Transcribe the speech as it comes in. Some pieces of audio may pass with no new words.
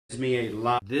Me a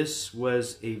lot. This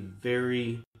was a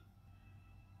very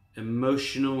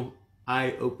emotional,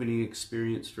 eye-opening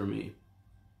experience for me.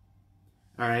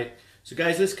 All right, so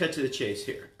guys, let's cut to the chase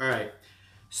here. All right,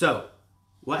 so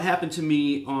what happened to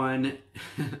me on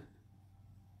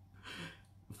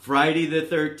Friday the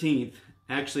 13th?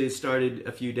 Actually, it started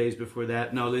a few days before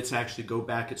that. No, let's actually go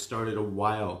back. It started a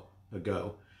while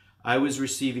ago. I was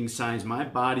receiving signs. My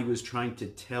body was trying to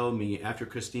tell me, after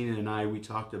Christina and we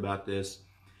talked about this,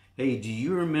 hey, do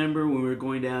you remember when we were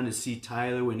going down to see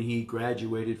Tyler when he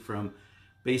graduated from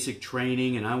basic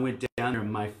training, and I went down there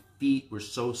and my feet were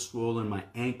so swollen, my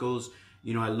ankles,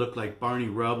 you know, I looked like Barney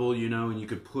Rubble, you know, and you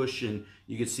could push and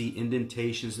you could see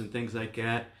indentations and things like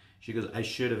that. She goes, I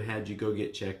should have had you go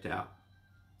get checked out.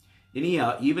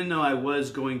 Anyhow, even though I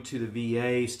was going to the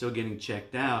VA, still getting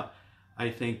checked out, I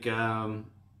think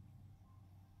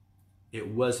it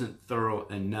wasn't thorough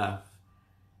enough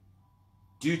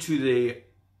due to the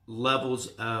levels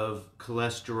of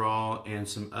cholesterol and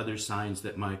some other signs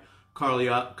that my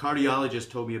cardiologist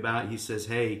told me about. He says,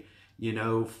 hey, you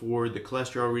know, for the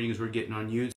cholesterol readings we're getting on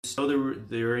you, so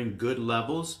they're in good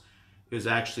levels, is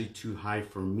actually too high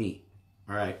for me.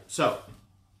 All right, so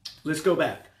let's go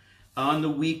back. On the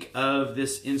week of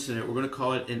this incident, we're going to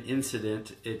call it an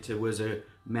incident. It was a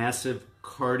massive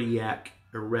cardiac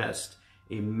arrest,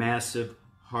 a massive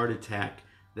heart attack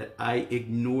that I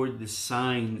ignored the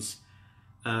signs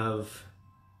of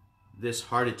this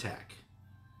heart attack.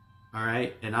 All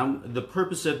right, and the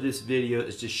purpose of this video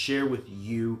is to share with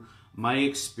you my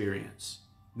experience.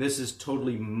 This is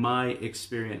totally my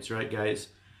experience, right, guys?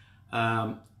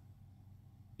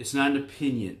 It's not an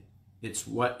opinion. It's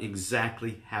what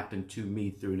exactly happened to me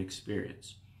through an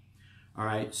experience. All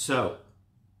right, so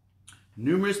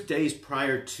numerous days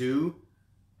prior to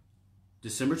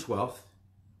December 12th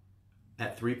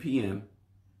at 3 p.m.,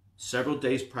 several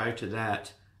days prior to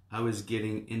that, I was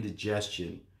getting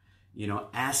indigestion, you know,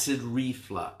 acid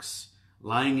reflux.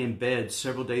 Lying in bed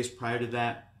several days prior to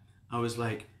that, I was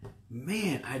like,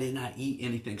 man, I did not eat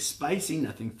anything spicy,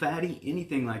 nothing fatty,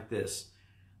 anything like this.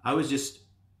 I was just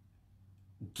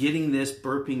getting this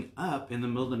burping up in the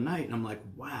middle of the night, and I'm like,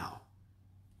 wow.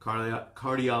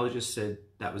 Cardiologist said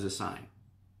that was a sign.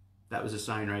 That was a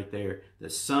sign right there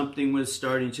that something was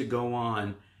starting to go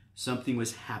on, something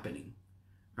was happening.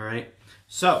 All right,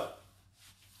 so,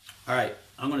 all right,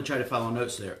 I'm going to try to follow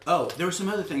notes there. Oh, there were some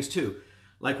other things too.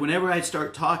 Like whenever I'd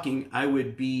start talking, I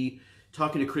would be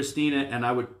talking to Christina and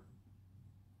I would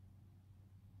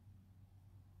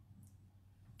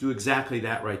do exactly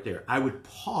that right there. I would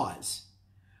pause.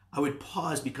 I would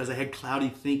pause because I had cloudy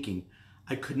thinking.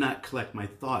 I could not collect my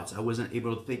thoughts. I wasn't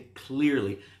able to think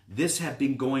clearly. This had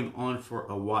been going on for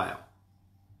a while.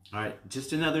 All right,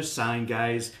 just another sign,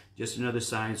 guys. Just another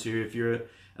sign. So if you're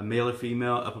a male or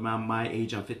female up around my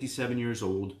age, I'm 57 years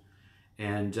old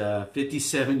and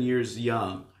 57 years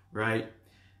young, right?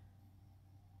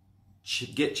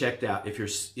 Get checked out. If you're,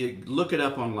 look it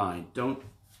up online. Don't,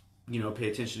 you know, pay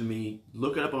attention to me.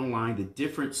 Look it up online, the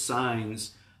different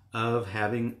signs of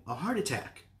having a heart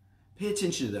attack. Pay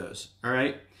attention to those, all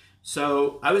right?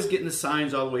 So I was getting the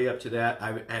signs all the way up to that.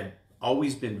 I had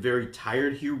always been very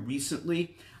tired here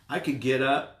recently. I could get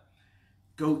up,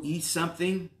 go eat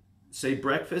something, say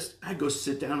breakfast. I'd go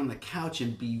sit down on the couch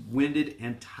and be winded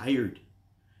and tired.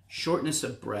 Shortness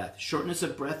of breath. Shortness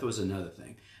of breath was another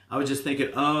thing. I was just thinking,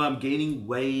 oh, I'm gaining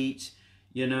weight,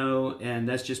 you know, and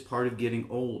that's just part of getting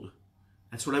old.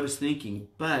 That's what I was thinking.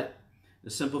 But the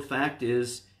simple fact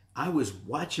is, I was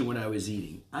watching what I was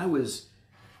eating. I was,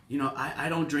 you know, I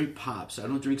don't drink pops. I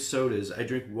don't drink sodas. I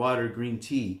drink water, green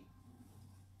tea,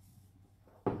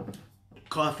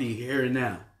 coffee here and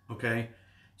now, okay?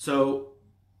 So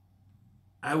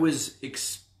I was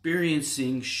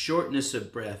experiencing shortness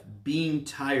of breath, being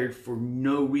tired for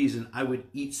no reason. I would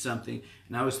eat something,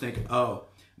 and I was thinking, oh,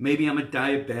 maybe I'm a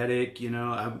diabetic, you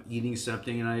know, I'm eating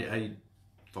something, and I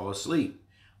fall asleep.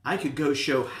 I could go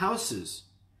show houses,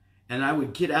 and I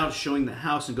would get out showing the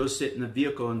house and go sit in the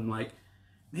vehicle and like,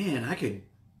 man,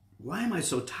 why am I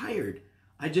so tired?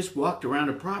 I just walked around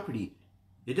a property.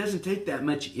 It doesn't take that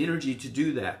much energy to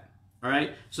do that, all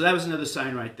right? So that was another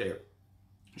sign right there.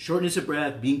 Shortness of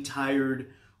breath, being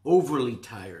tired, overly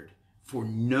tired for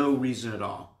no reason at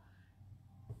all,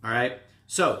 right?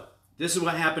 So this is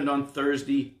what happened on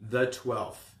Thursday the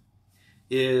 12th.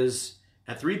 Is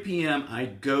at 3 p.m. I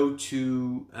go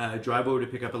to drive over to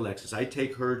pick up Alexis. I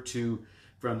take her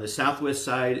from the southwest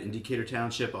side in Decatur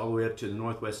Township all the way up to the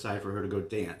northwest side for her to go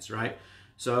dance, right?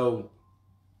 So,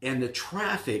 and the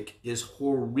traffic is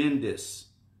horrendous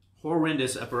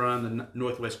up around the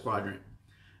northwest quadrant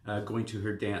going to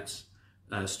her dance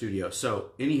studio.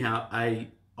 So anyhow, I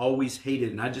always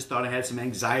hated. And I just thought I had some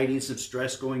anxiety and some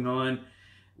stress going on.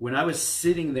 When I was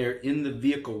sitting there in the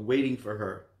vehicle waiting for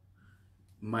her,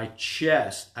 my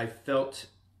chest, I felt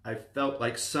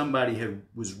like somebody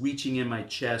was reaching in my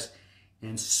chest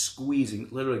and squeezing,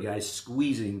 literally guys,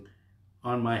 squeezing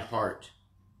on my heart.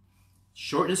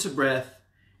 Shortness of breath,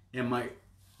 and my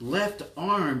left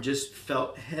arm just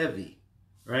felt heavy,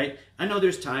 right? I know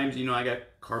there's times, you know, I got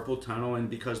carpal tunnel, and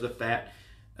because the fat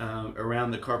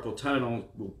around the carpal tunnel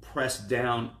will press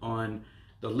down on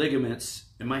the ligaments,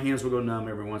 and my hands will go numb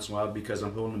every once in a while because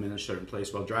I'm holding them in a certain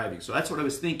place while driving. So that's what I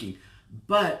was thinking.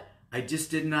 But I just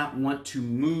did not want to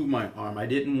move my arm. I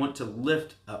didn't want to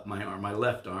lift up my arm, my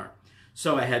left arm.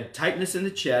 So I had tightness in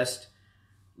the chest.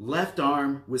 Left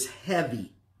arm was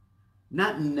heavy.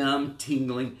 Not numb,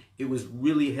 tingling. It was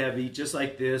really heavy, just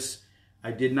like this.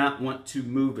 I did not want to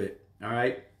move it, all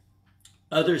right?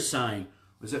 Other sign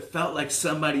was it felt like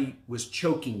somebody was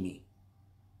choking me.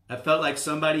 I felt like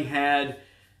somebody had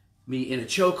me in a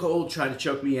chokehold trying to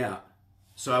choke me out.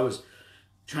 So I was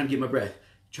trying to get my breath,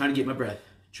 trying to get my breath,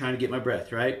 trying to get my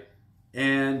breath, right?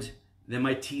 And then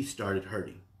my teeth started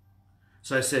hurting.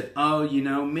 So I said, oh, you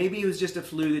know, maybe it was just a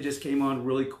flu that just came on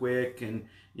really quick, and,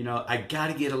 you know, I got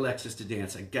to get Alexis to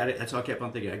dance. I got it. That's all I kept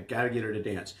on thinking. I got to get her to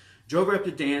dance. Drove her up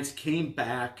to dance, came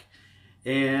back,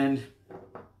 and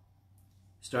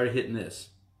started hitting this.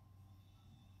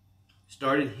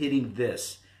 Started hitting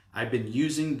this. I've been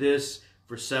using this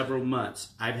for several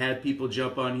months. I've had people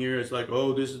jump on here. It's like,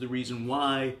 oh, this is the reason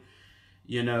why,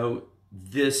 you know,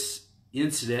 this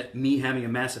incident, me having a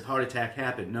massive heart attack,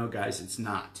 happened. No, guys, it's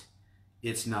not.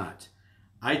 It's not.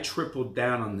 I tripled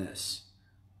down on this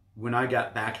when I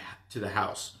got back to the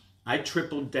house. I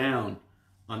tripled down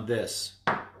on this.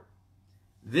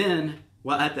 Then,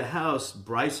 while at the house,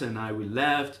 Bryce and I, we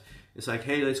left. It's like,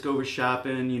 hey, let's go over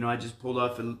shopping. You know, I just pulled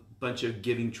off a bunch of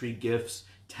Giving Tree gifts,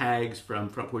 tags from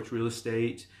Front Porch Real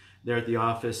Estate there at the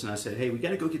office. And I said, hey, we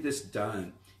got to go get this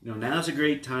done. You know, now's a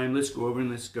great time. Let's go over and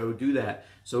let's go do that.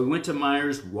 So we went to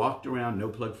Myers, walked around, no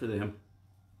plug for them.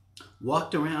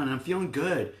 Walked around, and I'm feeling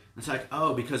good. It's like,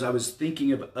 oh, because I was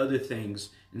thinking of other things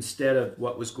instead of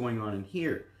what was going on in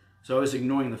here. So I was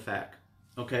ignoring the fact.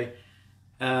 Okay,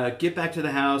 get back to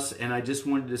the house, and I just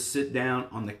wanted to sit down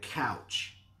on the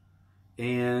couch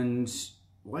and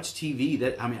watch TV.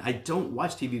 I don't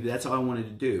watch TV, but that's all I wanted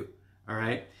to do. All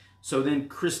right. So then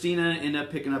Christina ended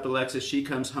up picking up Alexis. She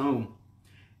comes home,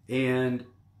 and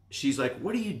she's like,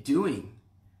 "What are you doing?"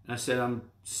 And I said, "I'm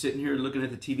sitting here looking at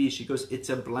the TV." She goes, "It's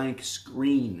a blank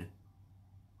screen."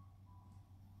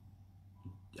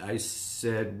 I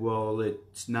said, "Well,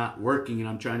 it's not working, and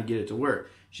I'm trying to get it to work."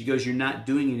 She goes, "You're not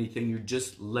doing anything. You're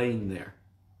just laying there."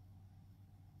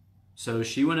 So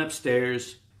she went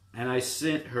upstairs, and I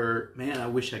sent her, man, I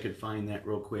wish I could find that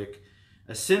real quick.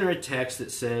 I sent her a text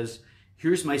that says,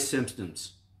 "Here's my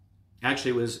symptoms."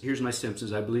 Actually, it was, "Here's my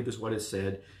symptoms," I believe is what it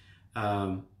said.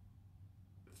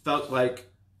 Felt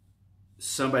like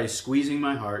somebody squeezing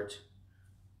my heart.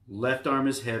 Left arm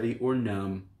is heavy or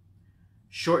numb.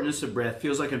 Shortness of breath.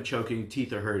 Feels like I'm choking.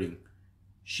 Teeth are hurting.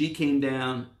 She came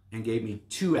down and gave me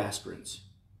 2 aspirins.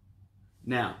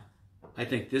 Now, I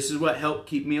think this is what helped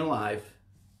keep me alive,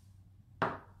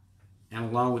 and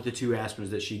along with the 2 aspirins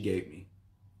that she gave me.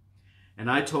 And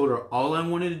I told her all I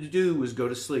wanted to do was go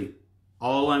to sleep.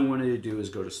 All I wanted to do is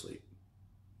go to sleep.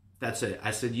 That's it.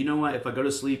 I said, you know what? If I go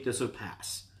to sleep, this will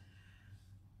pass.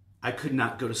 I could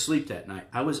not go to sleep that night.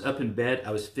 I was up in bed.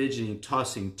 I was fidgeting,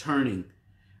 tossing, turning.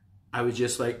 I was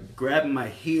just like grabbing my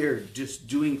hair, just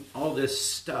doing all this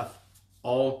stuff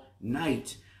all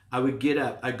night. I would get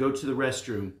up. I'd go to the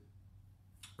restroom,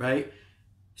 right?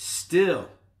 Still,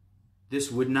 this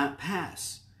would not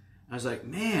pass. I was like,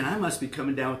 man, I must be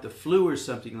coming down with the flu or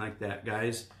something like that,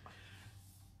 guys.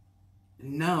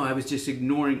 No, I was just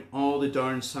ignoring all the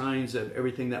darn signs of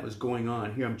everything that was going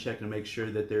on. Here, I'm checking to make sure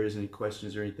that there isn't any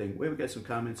questions or anything. Wait, we got some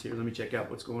comments here. Let me check out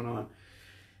what's going on.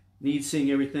 Need seeing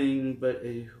everything but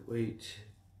a, wait,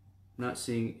 not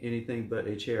seeing anything but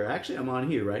a chair. Actually, I'm on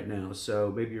here right now,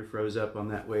 so maybe you're froze up on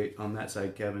that way, on that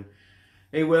side, Kevin.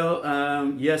 Hey,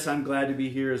 well, yes, I'm glad to be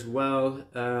here as well.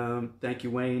 Thank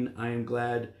you, Wayne. I am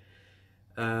glad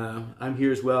I'm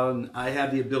here as well, and I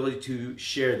have the ability to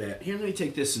share that. Here, let me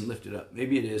take this and lift it up.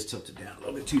 Maybe it is tilted down a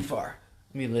little bit too far.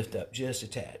 Let me lift up just a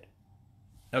tad.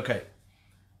 Okay.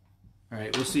 All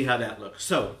right, we'll see how that looks.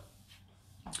 So,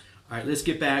 all right, let's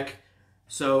get back.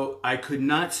 So I could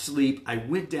not sleep. I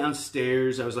went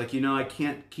downstairs. I was like, you know, I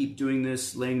can't keep doing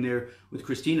this, laying there with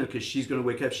Christina, because she's going to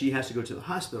wake up. She has to go to the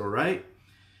hospital, right?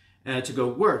 To go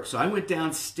work. So I went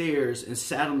downstairs and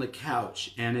sat on the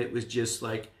couch, and it was just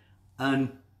like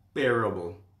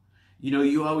unbearable. You know,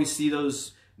 you always see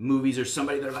those movies or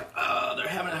somebody, they're like, oh, they're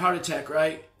having a heart attack,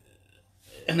 right?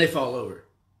 And they fall over.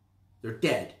 They're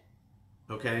dead.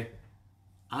 Okay?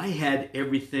 I had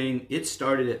everything. It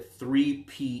started at 3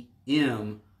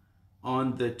 p.m.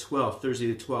 on the 12th,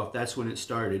 Thursday the 12th. That's when it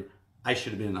started. I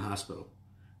should have been in the hospital.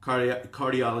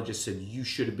 Cardiologist said, you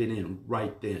should have been in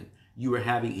right then. You were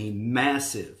having a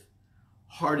massive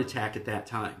heart attack at that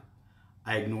time.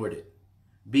 I ignored it.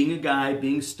 Being a guy,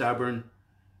 being stubborn,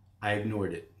 I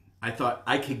ignored it. I thought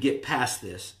I could get past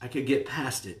this. I could get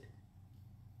past it.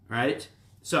 Right?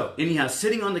 So, anyhow,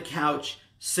 sitting on the couch,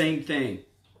 same thing.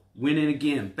 Went in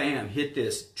again. Bam, hit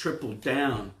this. Tripled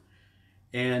down.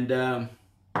 And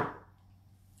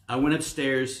I went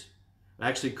upstairs.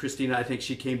 Actually, Christina, I think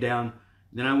she came down.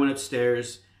 Then I went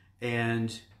upstairs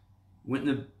and went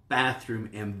in the bathroom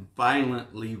and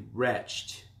violently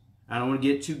retched. I don't want to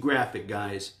get too graphic,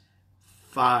 guys.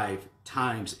 5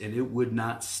 times, and it would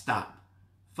not stop.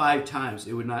 5 times,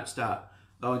 it would not stop.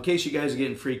 Oh, in case you guys are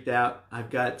getting freaked out, I've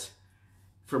got,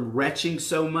 from retching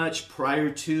so much prior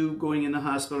to going in the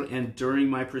hospital and during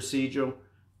my procedure,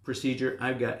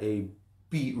 I've got a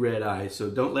beet red eye. So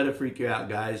don't let it freak you out,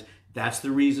 guys. That's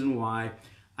the reason why.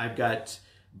 I've got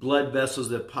blood vessels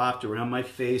that popped around my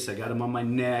face. I got them on my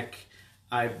neck.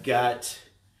 I've got,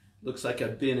 looks like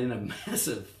I've been in a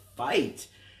massive fight.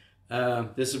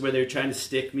 This is where they're trying to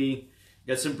stick me.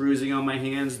 Got some bruising on my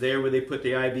hands there where they put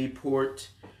the IV port.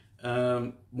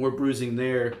 More bruising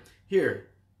there. Here,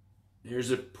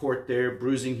 there's a port there,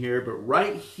 bruising here. But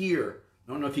right here,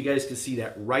 I don't know if you guys can see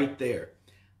that right there.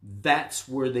 That's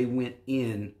where they went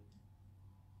in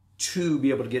to be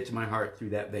able to get to my heart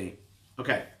through that vein.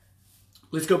 Okay,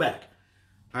 let's go back.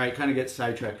 All right, kind of get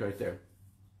sidetracked right there.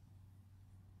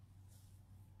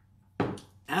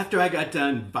 After I got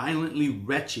done violently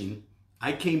retching,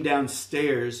 I came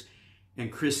downstairs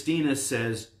and Christina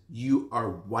says, you are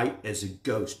white as a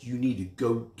ghost. You need to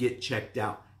go get checked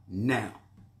out now.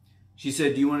 She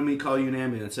said, do you want me to call you an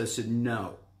ambulance? I said,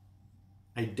 no,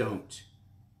 I don't.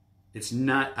 It's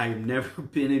not, I've never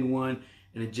been in one,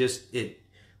 and it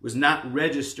was not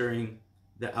registering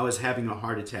that I was having a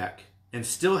heart attack and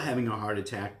still having a heart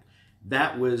attack.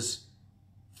 That was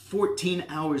 14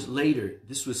 hours later.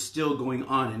 This was still going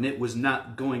on, and it was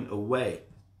not going away.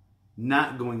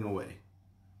 Not going away.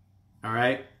 All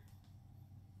right?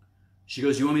 She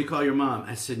goes, you want me to call your mom?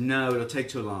 I said, no, it'll take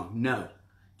too long. No.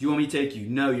 Do you want me to take you?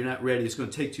 No, you're not ready. It's going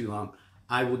to take too long.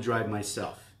 I will drive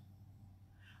myself.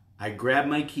 I grabbed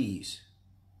my keys.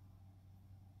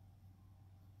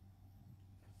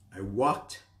 I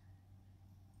walked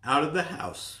out of the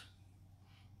house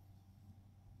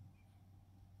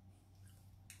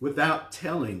without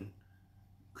telling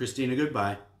Christina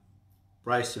goodbye,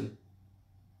 Bryson,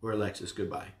 or Alexis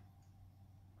goodbye.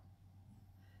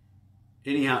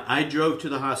 Anyhow, I drove to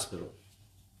the hospital.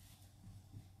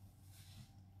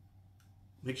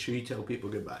 Make sure you tell people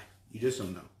goodbye. You just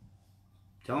don't know.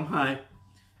 Tell them hi.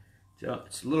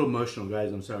 It's a little emotional,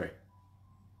 guys. I'm sorry.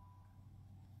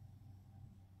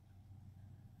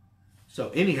 So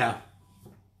anyhow,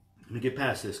 let me get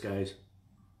past this, guys.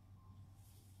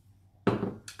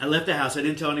 I left the house. I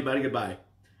didn't tell anybody goodbye.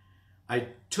 I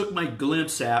took my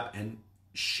Glimpse app and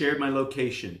shared my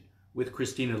location with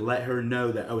Christina to let her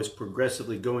know that I was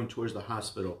progressively going towards the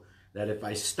hospital. That if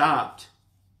I stopped,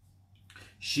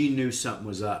 she knew something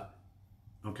was up.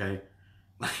 Okay?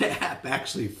 My app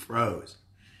actually froze.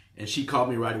 And she called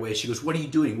me right away. She goes, what are you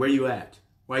doing? Where are you at?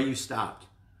 Why are you stopped?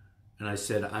 And I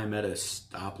said, I'm at a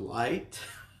stoplight.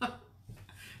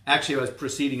 Actually, I was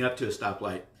proceeding up to a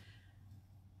stoplight.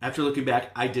 After looking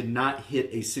back, I did not hit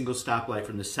a single stoplight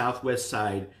from the southwest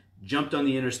side, jumped on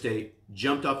the interstate,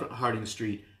 jumped off at Harding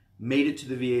Street, made it to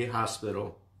the VA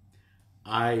hospital.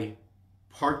 I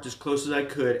parked as close as I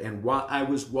could, and while I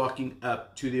was walking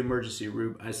up to the emergency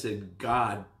room, I said,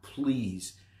 God,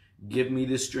 please give me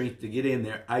the strength to get in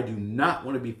there. I do not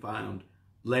want to be found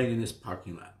laying in this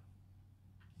parking lot.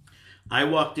 I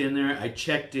walked in there. I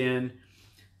checked in.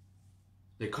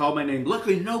 They called my name.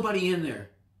 Luckily, nobody in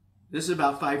there. This is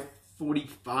about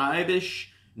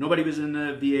 5:45-ish. Nobody was in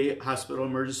the VA hospital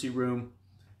emergency room.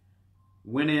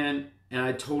 Went in, and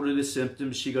I told her the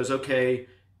symptoms. She goes, okay.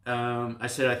 I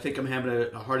said, I think I'm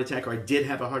having a heart attack, or I did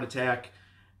have a heart attack.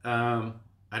 I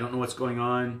don't know what's going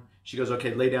on. She goes,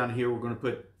 okay, lay down here. We're going to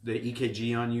put the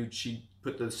EKG on you. She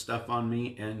put the stuff on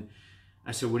me, and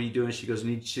I said, what are you doing? She goes, I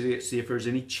need to see if there's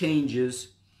any changes.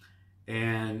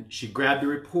 And she grabbed the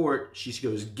report. She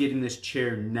goes, get in this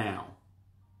chair now.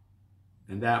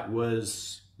 And that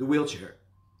was the wheelchair.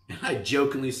 And I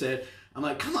jokingly said, I'm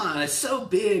like, come on, it's so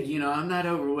big, you know, I'm not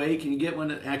overweight. Can you get one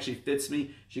that actually fits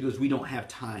me? She goes, we don't have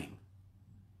time.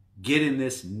 Get in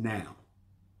this now.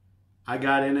 I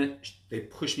got in it. They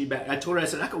pushed me back. I told her, I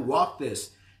said, I could walk this.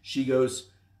 She goes,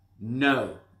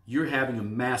 no, you're having a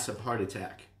massive heart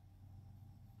attack.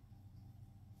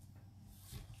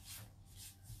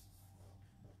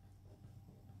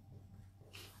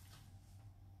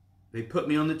 They put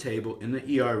me on the table in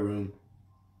the ER room,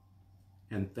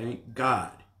 and thank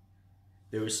God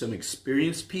there were some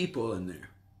experienced people in there.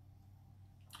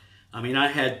 I mean, I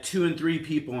had 2 and 3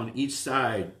 people on each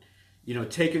side, you know,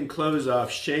 taking clothes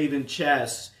off, shaving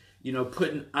chests, you know,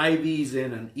 putting IVs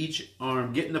in on each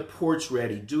arm, getting the ports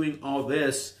ready, doing all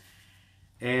this.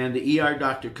 And the ER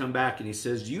doctor come back and he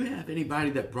says, do you have anybody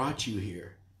that brought you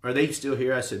here? Are they still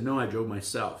here? I said, no, I drove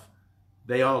myself.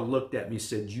 They all looked at me and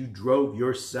said, you drove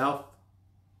yourself?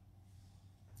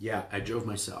 Yeah, I drove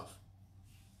myself.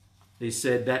 They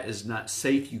said, that is not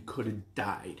safe. You could have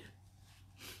died.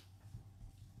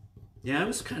 Yeah, it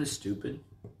was kind of stupid.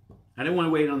 I didn't want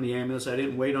to wait on the ambulance. I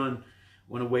didn't want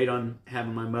to wait on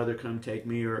having my mother come take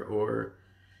me or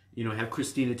you know, have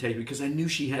Christina take me, because I knew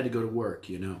she had to go to work,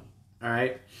 you know. All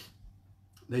right.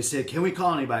 They said, can we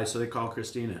call anybody? So they called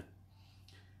Christina.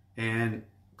 And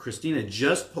Christina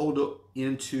just pulled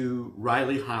into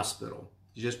Riley Hospital.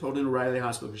 She just pulled into Riley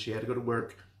Hospital because she had to go to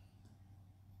work.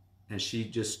 And she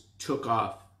just took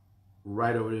off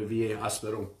right over to the VA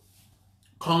hospital,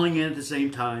 calling in at the same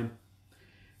time.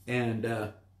 And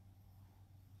I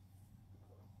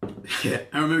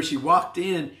remember she walked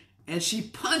in and she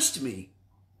punched me.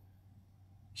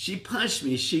 She punched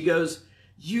me. She goes,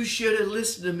 you should have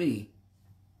listened to me.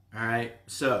 All right.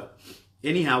 So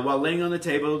anyhow, while laying on the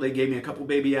table, they gave me a couple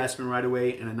baby aspirin right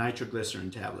away and a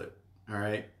nitroglycerin tablet. All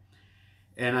right.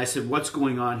 And I said, what's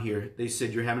going on here? They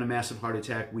said, you're having a massive heart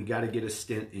attack. We got to get a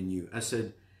stent in you. I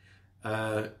said,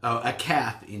 a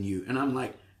cath in you. And I'm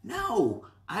like, no,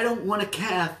 I don't want a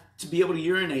cath to be able to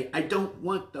urinate. I don't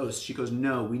want those. She goes,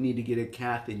 no, we need to get a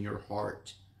cath in your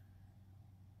heart,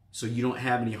 so you don't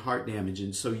have any heart damage.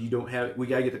 And so you don't have, we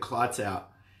got to get the clots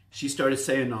out. She started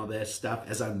saying all that stuff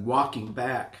as I'm walking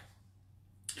back,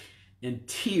 and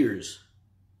tears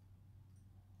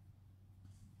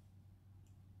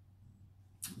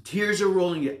are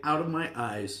rolling out of my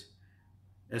eyes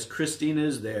as Christina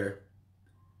is there.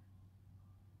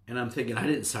 And I'm thinking, I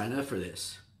didn't sign up for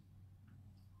this.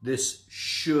 This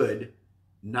should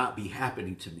not be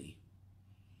happening to me.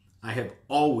 I have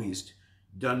always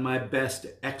done my best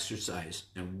to exercise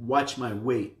and watch my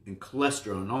weight and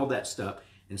cholesterol and all that stuff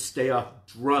and stay off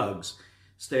drugs,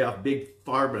 stay off big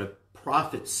pharma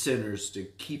profit centers to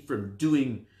keep from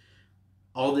doing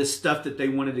all this stuff that they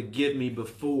wanted to give me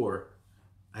before.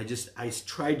 I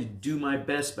tried to do my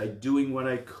best by doing what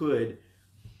I could,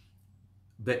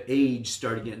 but age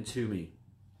started getting to me.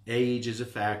 Age is a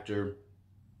factor.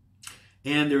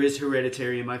 And there is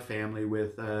hereditary in my family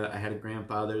with, I had a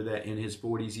grandfather that in his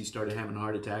 40s, he started having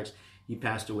heart attacks. He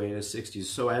passed away in his 60s.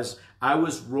 So as I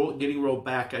was getting rolled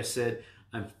back, I said,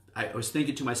 I was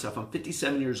thinking to myself, I'm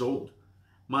 57 years old.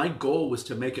 My goal was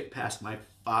to make it past my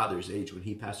father's age when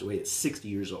he passed away at 60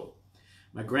 years old.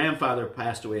 My grandfather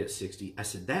passed away at 60. I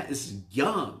said, that is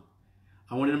young.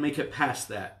 I wanted to make it past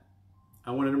that.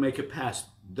 I wanted to make it past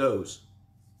those.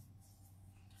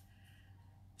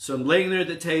 So I'm laying there at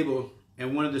the table,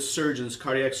 and one of the surgeons,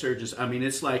 cardiac surgeons, I mean,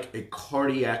 it's like a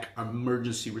cardiac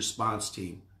emergency response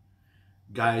team.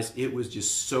 Guys, it was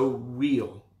just so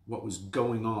real what was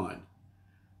going on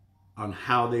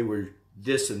how they were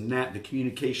this and that, the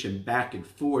communication back and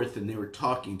forth, and they were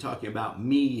talking about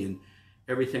me and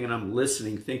everything, and I'm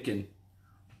listening, thinking,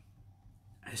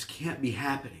 this can't be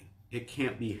happening. It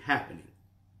can't be happening.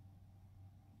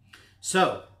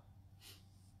 So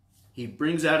he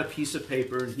brings out a piece of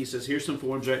paper and he says, here's some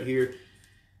forms right here.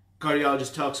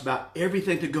 Cardiologist talks about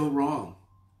everything that go wrong.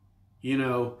 You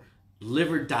know,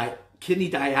 kidney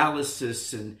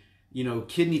dialysis and, you know,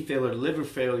 kidney failure, liver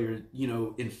failure, you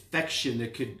know, infection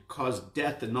that could cause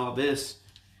death and all this.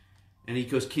 And he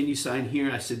goes, can you sign here?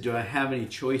 I said, do I have any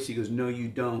choice? He goes, no, you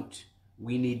don't.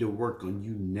 We need to work on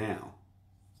you now.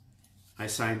 I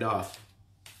signed off.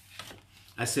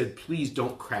 I said, please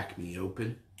don't crack me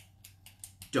open.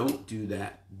 Don't do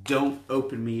that. Don't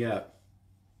open me up.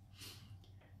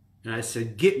 And I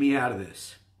said, get me out of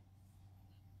this.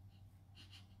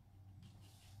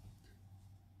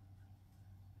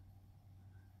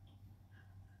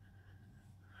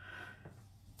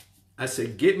 I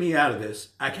said, get me out of this.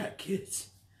 I got kids.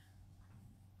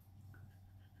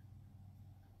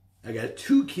 I got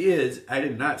 2 kids I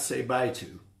did not say bye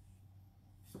to.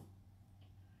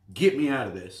 Get me out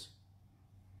of this.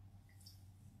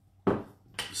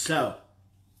 So,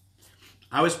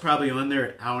 I was probably on there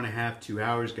an hour and a half, 2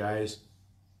 hours, guys,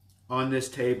 on this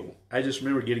table. I just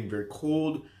remember getting very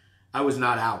cold. I was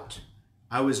not out.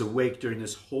 I was awake during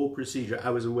this whole procedure. I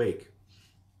was awake.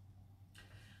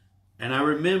 And I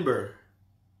remember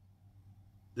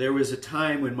there was a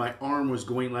time when my arm was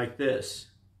going like this,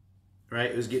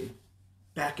 right? It was getting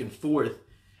back and forth.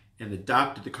 And the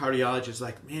doctor, the cardiologist was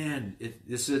like, man,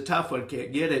 this is a tough one.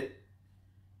 Can't get it.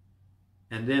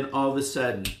 And then all of a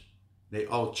sudden, they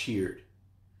all cheered.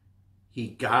 He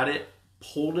got it,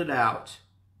 pulled it out,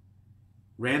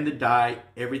 ran the dye,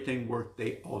 everything worked.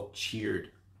 They all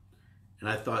cheered. And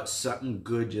I thought something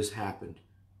good just happened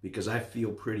because I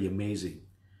feel pretty amazing.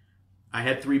 I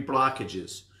had 3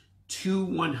 blockages, 2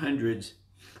 100s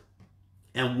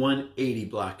and 180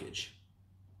 blockage.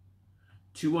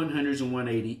 2 100s and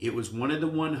 180. It was one of the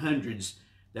 100s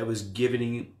that was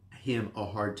giving him a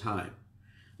hard time.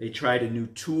 They tried a new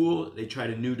tool. They tried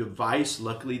a new device.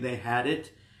 Luckily, they had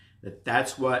it.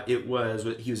 That's what it was.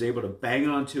 He was able to bang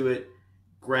onto it,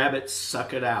 grab it,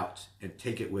 suck it out, and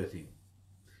take it with him.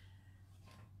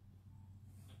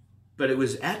 But it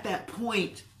was at that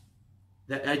point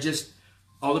that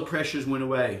all the pressures went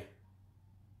away.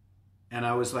 And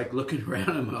I was like looking around,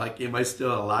 I'm like, am I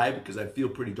still alive? Because I feel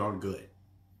pretty darn good.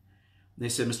 And they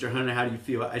said, Mr. Hunter, how do you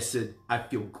feel? I said, I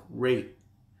feel great.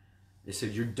 They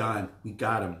said, you're done. We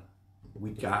got him.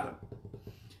 We got him.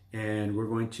 And we're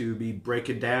going to be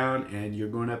breaking down and you're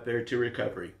going up there to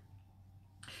recovery.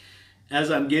 As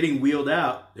I'm getting wheeled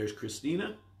out, there's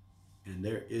Christina and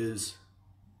there is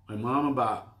my mom and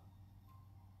Bob.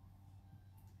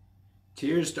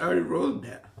 Tears started rolling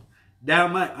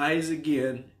down my eyes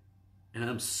again. And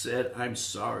I said, I'm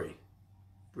sorry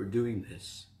for doing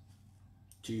this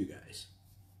to you guys.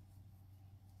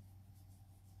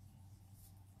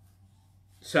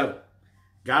 So,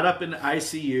 got up in the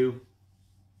ICU.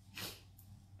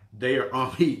 They are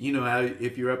on me, you know how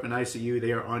if you're up in ICU,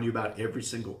 they are on you about every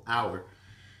single hour.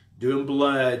 Doing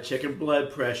blood, checking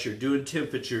blood pressure, doing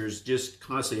temperatures, just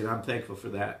constantly, and I'm thankful for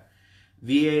that.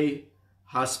 VA,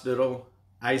 hospital,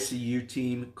 ICU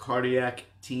team, cardiac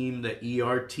team, the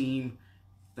ER team,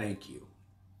 thank you.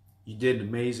 You did an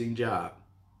amazing job.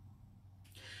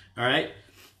 All right,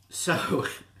 so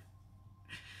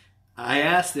I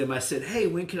asked them, I said, hey,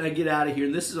 when can I get out of here?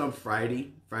 And this is on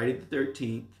Friday the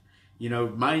 13th. You know,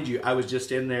 mind you, I was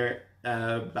just in there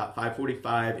about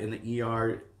 5:45 in the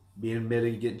ER, being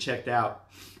admitted, getting checked out.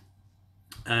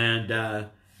 And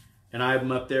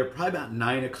I'm up there probably about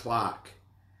 9 o'clock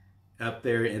up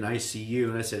there in ICU.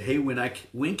 And I said, hey,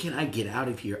 when can I get out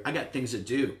of here? I got things to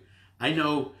do. I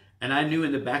know, and I knew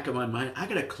in the back of my mind, I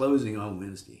got a closing on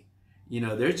Wednesday. You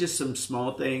know, there's just some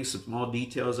small things, some small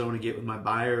details I want to get with my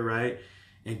buyer, right?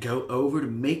 And go over to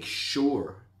make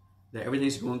sure that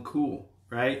everything's going cool,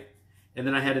 right? And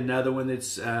then I had another one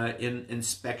that's in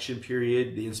inspection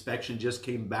period. The inspection just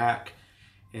came back,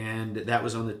 and that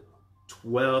was on the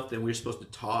 12th, and we were supposed to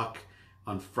talk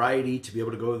on Friday to be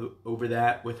able to go over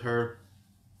that with her.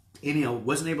 Anyhow,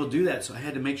 wasn't able to do that, so I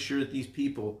had to make sure that these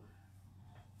people,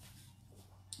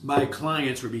 my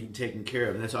clients, were being taken care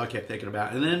of, and that's all I kept thinking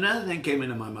about. And then another thing came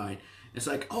into my mind. It's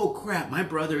like, oh crap, my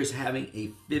brother is having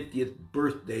a 50th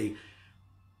birthday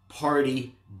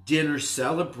party, dinner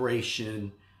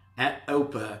celebration at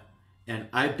OPA, and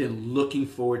I've been looking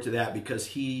forward to that because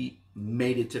he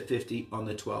made it to 50 on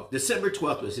the 12th. December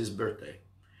 12th was his birthday.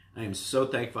 I am so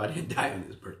thankful I didn't die on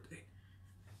his birthday.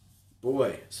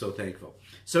 Boy, so thankful.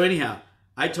 So anyhow,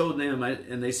 I told them,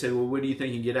 and they said, well, when do you think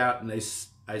you can get out? And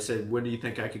I said, when do you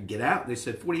think I could get out? And they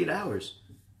said, 48 hours.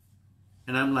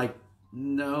 And I'm like,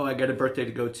 no, I got a birthday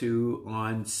to go to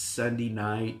on Sunday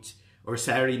night or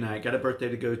Saturday night. Got a birthday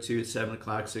to go to at 7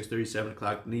 o'clock, 6:30, 7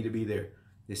 o'clock. Need to be there.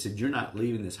 They said, you're not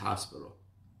leaving this hospital.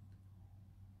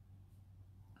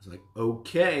 I was like,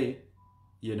 okay,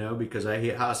 you know, because I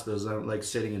hate hospitals. I don't like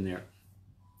sitting in there.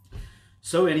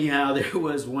 So anyhow, there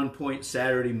was one point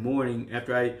Saturday morning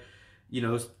after I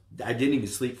didn't even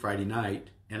sleep Friday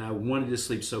night. And I wanted to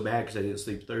sleep so bad because I didn't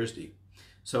sleep Thursday.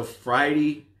 So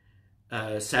Saturday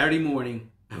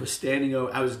morning, I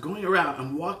was going around.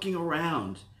 I'm walking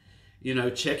around, you know,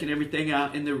 checking everything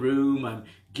out in the room. I'm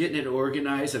getting it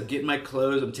organized. I'm getting my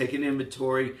clothes. I'm taking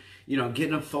inventory. You know, I'm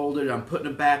getting them folded. I'm putting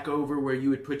them back over where you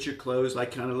would put your clothes,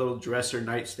 like kind of a little dresser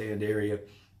nightstand area.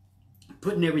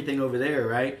 Putting everything over there,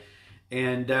 right?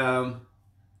 And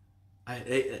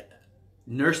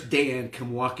Nurse Dan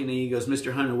come walking in. He goes,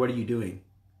 Mr. Hunter, what are you doing?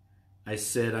 I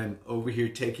said, I'm over here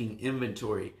taking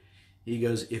inventory. He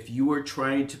goes, if you were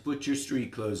trying to put your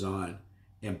street clothes on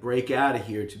and break out of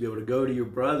here to be able to go to your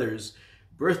brother's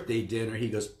birthday dinner, he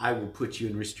goes, I will put you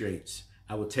in restraints.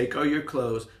 I will take all your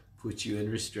clothes, put you in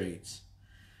restraints.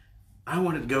 I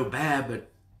wanted to go bad,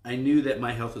 but I knew that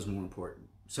my health was more important.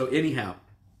 So anyhow,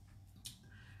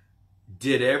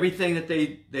 did everything that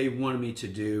they wanted me to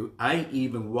do. I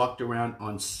even walked around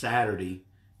on Saturday,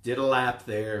 did a lap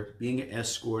there, being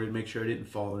escorted, make sure I didn't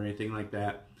fall or anything like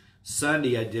that.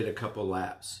 Sunday, I did a couple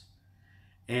laps.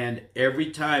 And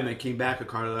every time I came back, a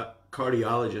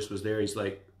cardiologist was there. He's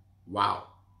like, wow,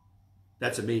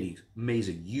 that's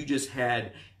amazing. You just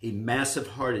had a massive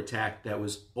heart attack that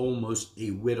was almost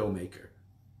a widowmaker.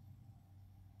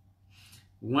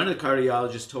 One of the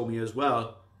cardiologists told me as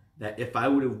well that if I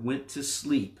would have went to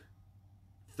sleep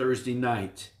Thursday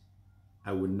night,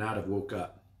 I would not have woke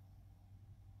up.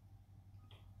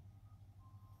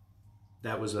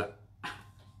 That was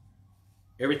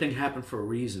everything happened for a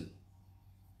reason.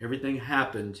 Everything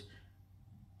happened.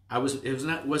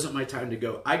 It wasn't my time to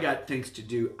go. I got things to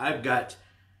do. I've got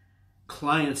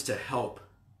clients to help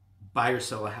buy or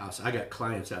sell a house. I got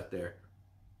clients out there.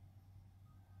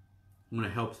 I'm going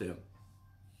to help them.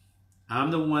 I'm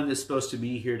the one that's supposed to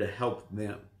be here to help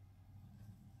them.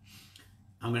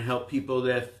 I'm going to help people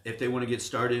that if they want to get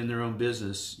started in their own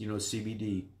business,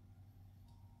 CBD.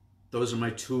 Those are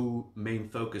my two main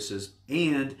focuses.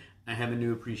 And I have a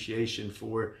new appreciation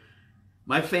for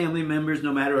my family members,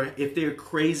 no matter if they're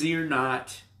crazy or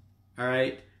not, all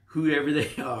right, whoever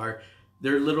they are,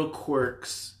 their little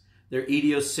quirks, their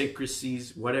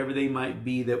idiosyncrasies, whatever they might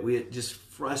be, that it just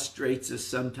frustrates us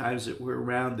sometimes that we're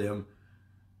around them.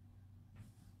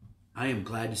 I am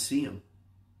glad to see them.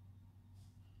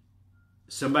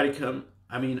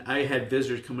 I had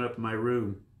visitors coming up in my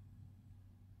room.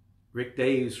 Rick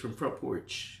Daves from Front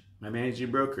Porch, my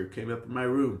managing broker, came up in my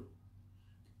room,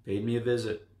 paid me a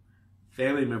visit.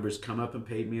 Family members come up and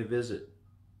paid me a visit.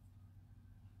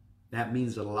 That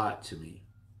means a lot to me.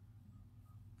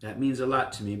 That means a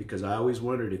lot to me because I always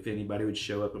wondered if anybody would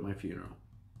show up at my funeral.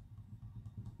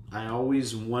 I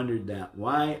always wondered that.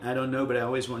 Why? I don't know, but I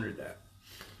always wondered that.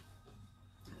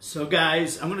 So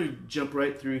guys, I'm going to jump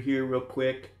right through here real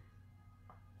quick.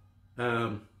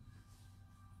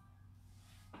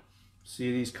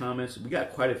 See these comments? We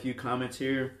got quite a few comments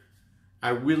here. I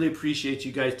really appreciate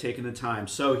you guys taking the time.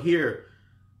 So here,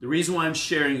 the reason why I'm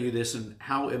sharing you this and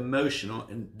how emotional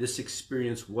and this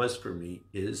experience was for me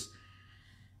is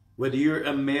whether you're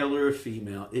a male or a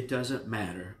female, it doesn't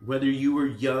matter. Whether you were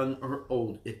young or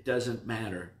old, it doesn't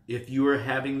matter. If you are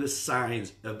having the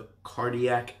signs of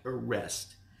cardiac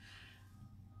arrest,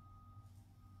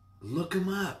 look them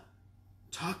up.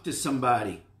 Talk to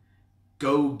somebody.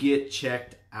 Go get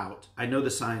checked out. I know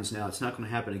the signs now. It's not going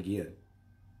to happen again.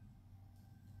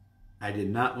 I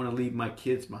did not want to leave my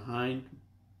kids behind.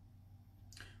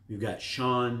 We've got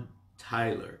Sean,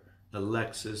 Tyler,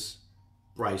 Alexis,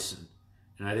 Bryson.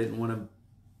 And I didn't want to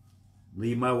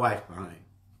leave my wife behind.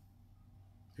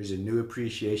 There's a new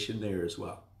appreciation there as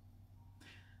well.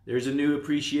 There's a new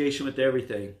appreciation with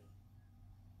everything.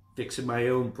 Fixing my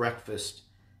own breakfast.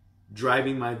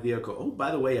 Driving my vehicle. Oh,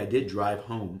 by the way, I did drive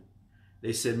home.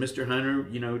 They said, Mr. Hunter,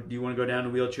 do you want to go down in a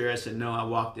wheelchair? I said, no, I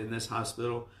walked in this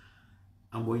hospital.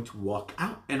 I'm going to walk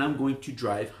out and I'm going to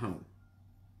drive home.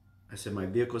 I said, my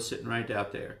vehicle's sitting right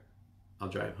out there. I'll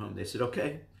drive home. They said,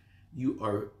 okay, you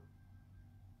are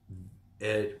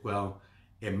a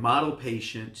model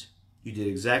patient. You did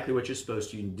exactly what you're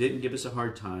supposed to. You didn't give us a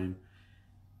hard time.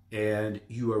 And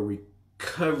you are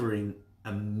recovering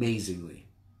amazingly.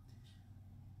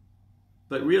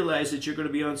 But realize that you're going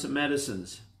to be on some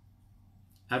medicines.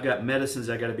 I've got medicines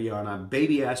I got to be on. I'm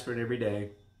baby aspirin every day.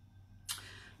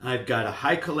 I've got a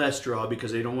high cholesterol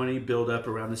because they don't want any buildup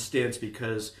around the stents,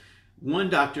 because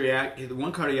one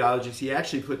cardiologist, he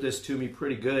actually put this to me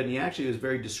pretty good, and he actually was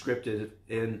very descriptive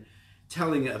in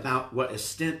telling about what a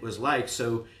stent was like.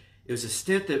 So it was a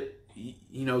stent that,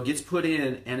 gets put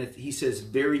in, and he says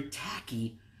very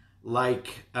tacky,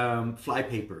 like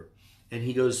flypaper. And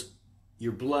he goes,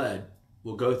 your blood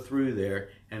will go through there,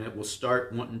 and it will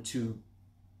start wanting to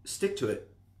stick to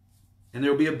it. And there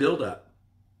will be a buildup.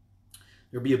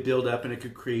 There'll be a buildup, and it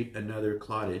could create another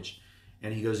clottage.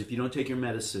 And he goes, if you don't take your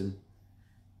medicine,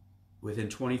 within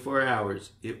 24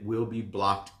 hours, it will be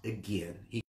blocked again.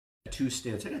 He got 2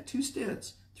 stents. I got 2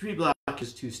 stents. 3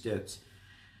 blockages, 2 stents.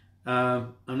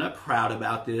 I'm not proud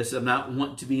about this. I'm not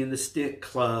wanting to be in the stent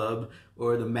club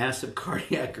or the massive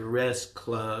cardiac arrest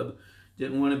club.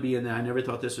 Didn't want to be in there. I never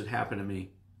thought this would happen to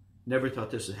me. Never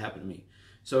thought this would happen to me.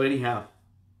 So anyhow,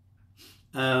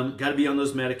 got to be on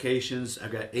those medications. I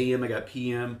got AM, I got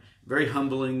PM. Very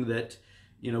humbling that,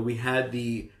 we had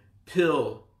the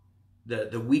pill,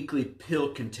 the weekly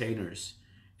pill containers.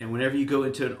 And whenever you go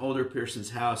into an older person's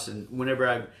house, and whenever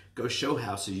I go show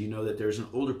houses, you know that there's an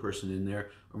older person in there,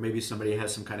 or maybe somebody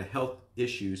has some kind of health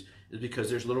issues, is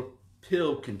because there's little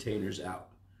pill containers out,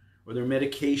 or their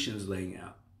medications laying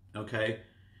out. Okay?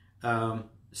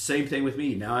 Same thing with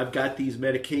me. Now I've got these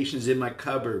medications in my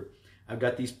cupboard. I've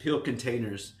got these pill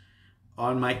containers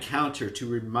on my counter to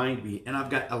remind me. And I've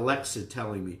got Alexa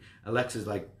telling me. Alexa's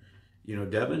like, you know,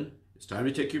 Devin, it's time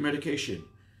to take your medication.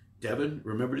 Devin,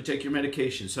 remember to take your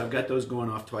medication. So I've got those going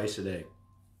off twice a day.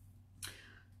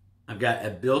 I've got a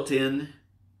built-in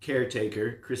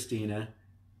caretaker, Christina.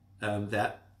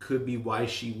 That could be why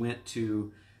she went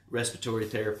to respiratory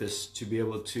therapists, to be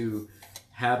able to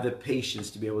have the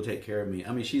patience to be able to take care of me.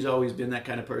 I mean, she's always been that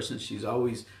kind of person. She's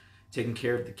always taken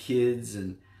care of the kids,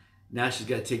 and now she's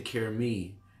got to take care of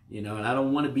me, you know, and I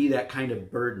don't want to be that kind of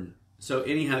burden. So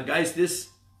anyhow, guys, this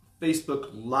Facebook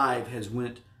Live has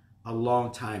went a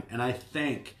long time, and I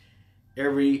thank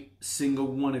every single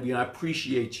one of you. I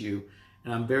appreciate you,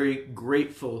 and I'm very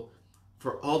grateful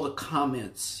for all the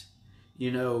comments,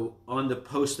 you know, on the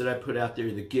post that I put out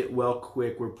there, the get well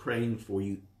quick, we're praying for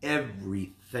you,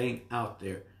 everything out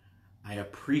there. I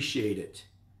appreciate it.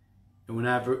 And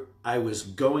whenever I was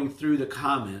going through the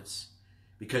comments,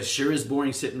 because sure is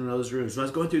boring sitting in those rooms, when I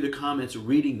was going through the comments,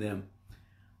 reading them,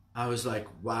 I was like,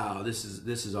 wow, this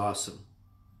is awesome.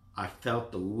 I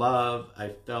felt the love. I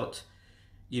felt,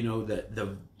 you know,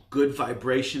 the good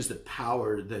vibrations, the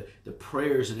power, the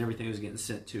prayers and everything was getting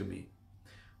sent to me.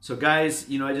 So guys,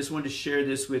 you know, I just wanted to share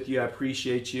this with you. I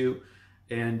appreciate you.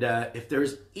 And if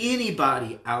there's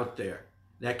anybody out there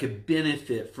that could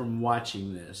benefit from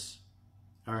watching this,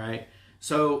 all right?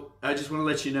 So I just want to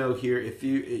let you know here, if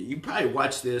you probably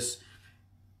watch this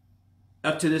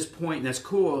up to this point, and that's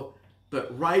cool,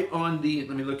 but right on the,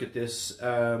 let me look at this,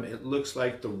 it looks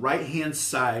like the right-hand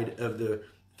side of the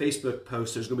Facebook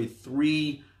post, there's going to be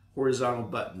 3 horizontal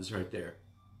buttons right there.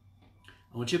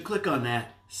 I want you to click on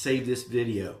that, save this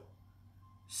video,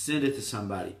 send it to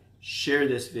somebody, share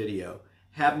this video,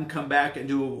 have them come back and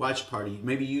do a watch party.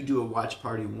 Maybe you do a watch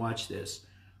party and watch this,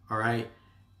 all right?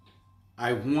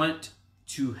 I want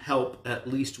to help at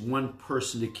least one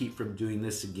person to keep from doing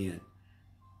this again.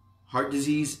 Heart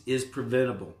disease is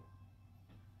preventable.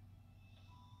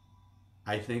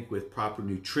 I think with proper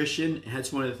nutrition, and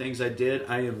that's one of the things I did.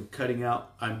 I'm cutting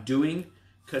out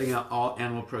all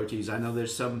animal proteins. I know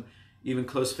there's some even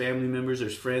close family members,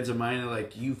 there's friends of mine that are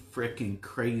like, you freaking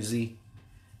crazy.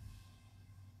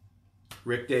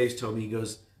 Rick Daves told me, he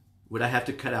goes, would I have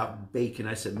to cut out bacon?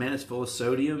 I said, man, it's full of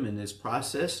sodium and it's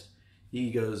processed.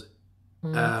 He goes,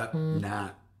 nah,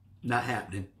 not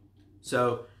happening.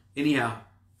 So anyhow,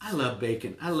 I love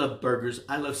bacon. I love burgers.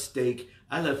 I love steak.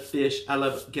 I love fish. I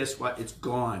love, guess what? It's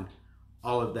gone.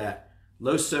 All of that.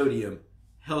 Low sodium,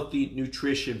 healthy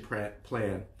nutrition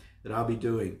plan that I'll be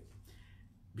doing,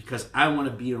 because I want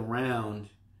to be around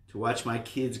to watch my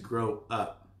kids grow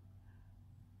up.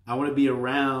 I want to be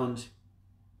around.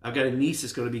 I've got a niece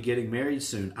that's going to be getting married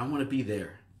soon. I want to be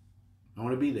there. I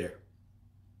want to be there.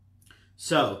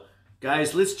 So,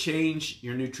 guys, let's change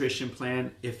your nutrition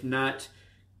plan. If not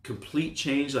complete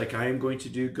change, like I am going to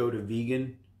do, go to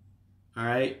vegan. All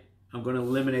right? I'm going to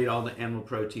eliminate all the animal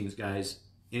proteins, guys.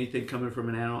 Anything coming from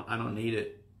an animal, I don't need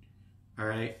it. All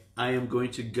right? I am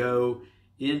going to go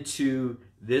into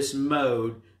this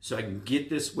mode so I can get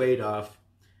this weight off.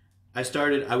 I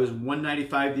was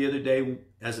 195 the other day.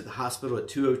 I was at the hospital at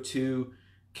 202.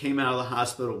 Came out of the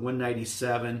hospital at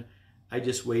 197. I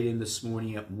just weighed in this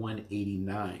morning at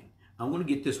 189. I want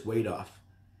to get this weight off.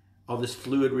 All this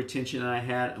fluid retention that I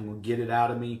had, I'm going to get it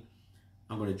out of me.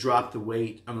 I'm going to drop the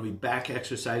weight. I'm going to be back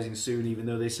exercising soon, even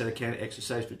though they said I can't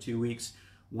exercise for 2 weeks.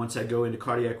 Once I go into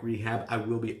cardiac rehab, I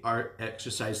will be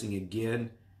exercising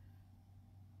again.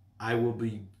 I will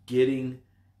be getting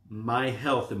my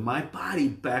health and my body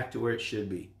back to where it should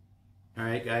be. All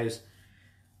right, guys.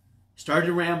 Started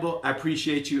to ramble. I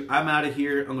appreciate you. I'm out of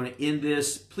here. I'm going to end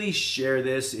this. Please share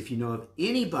this. If you know of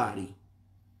anybody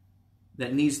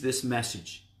that needs this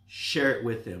message, share it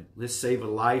with them. Let's save a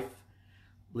life.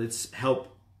 Let's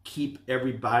help keep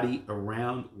everybody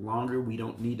around longer. We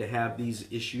don't need to have these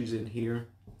issues in here.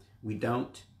 We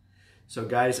don't. So,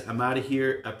 guys, I'm out of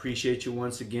here. I appreciate you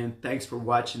once again. Thanks for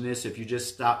watching this. If you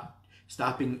just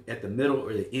stopping at the middle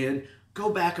or the end,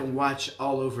 go back and watch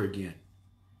all over again.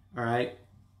 All right?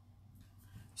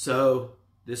 So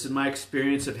this is my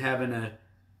experience of having a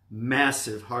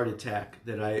massive heart attack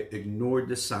that I ignored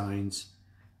the signs.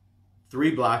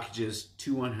 3 blockages,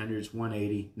 2 100s,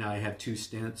 180. Now I have 2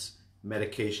 stents,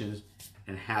 medications,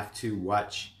 and have to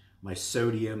watch my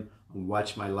sodium and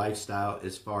watch my lifestyle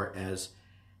as far as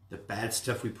the bad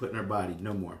stuff we put in our body.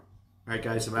 No more. All right,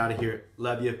 guys, I'm out of here.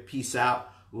 Love you. Peace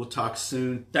out. We'll talk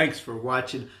soon. Thanks for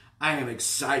watching. I am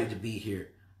excited to be here.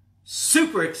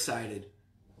 Super excited.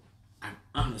 I'm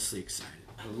honestly excited.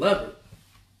 I love it.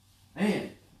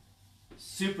 Man,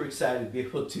 Super excited to be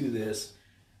able to do this.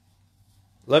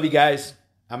 Love you guys.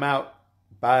 I'm out.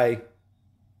 Bye.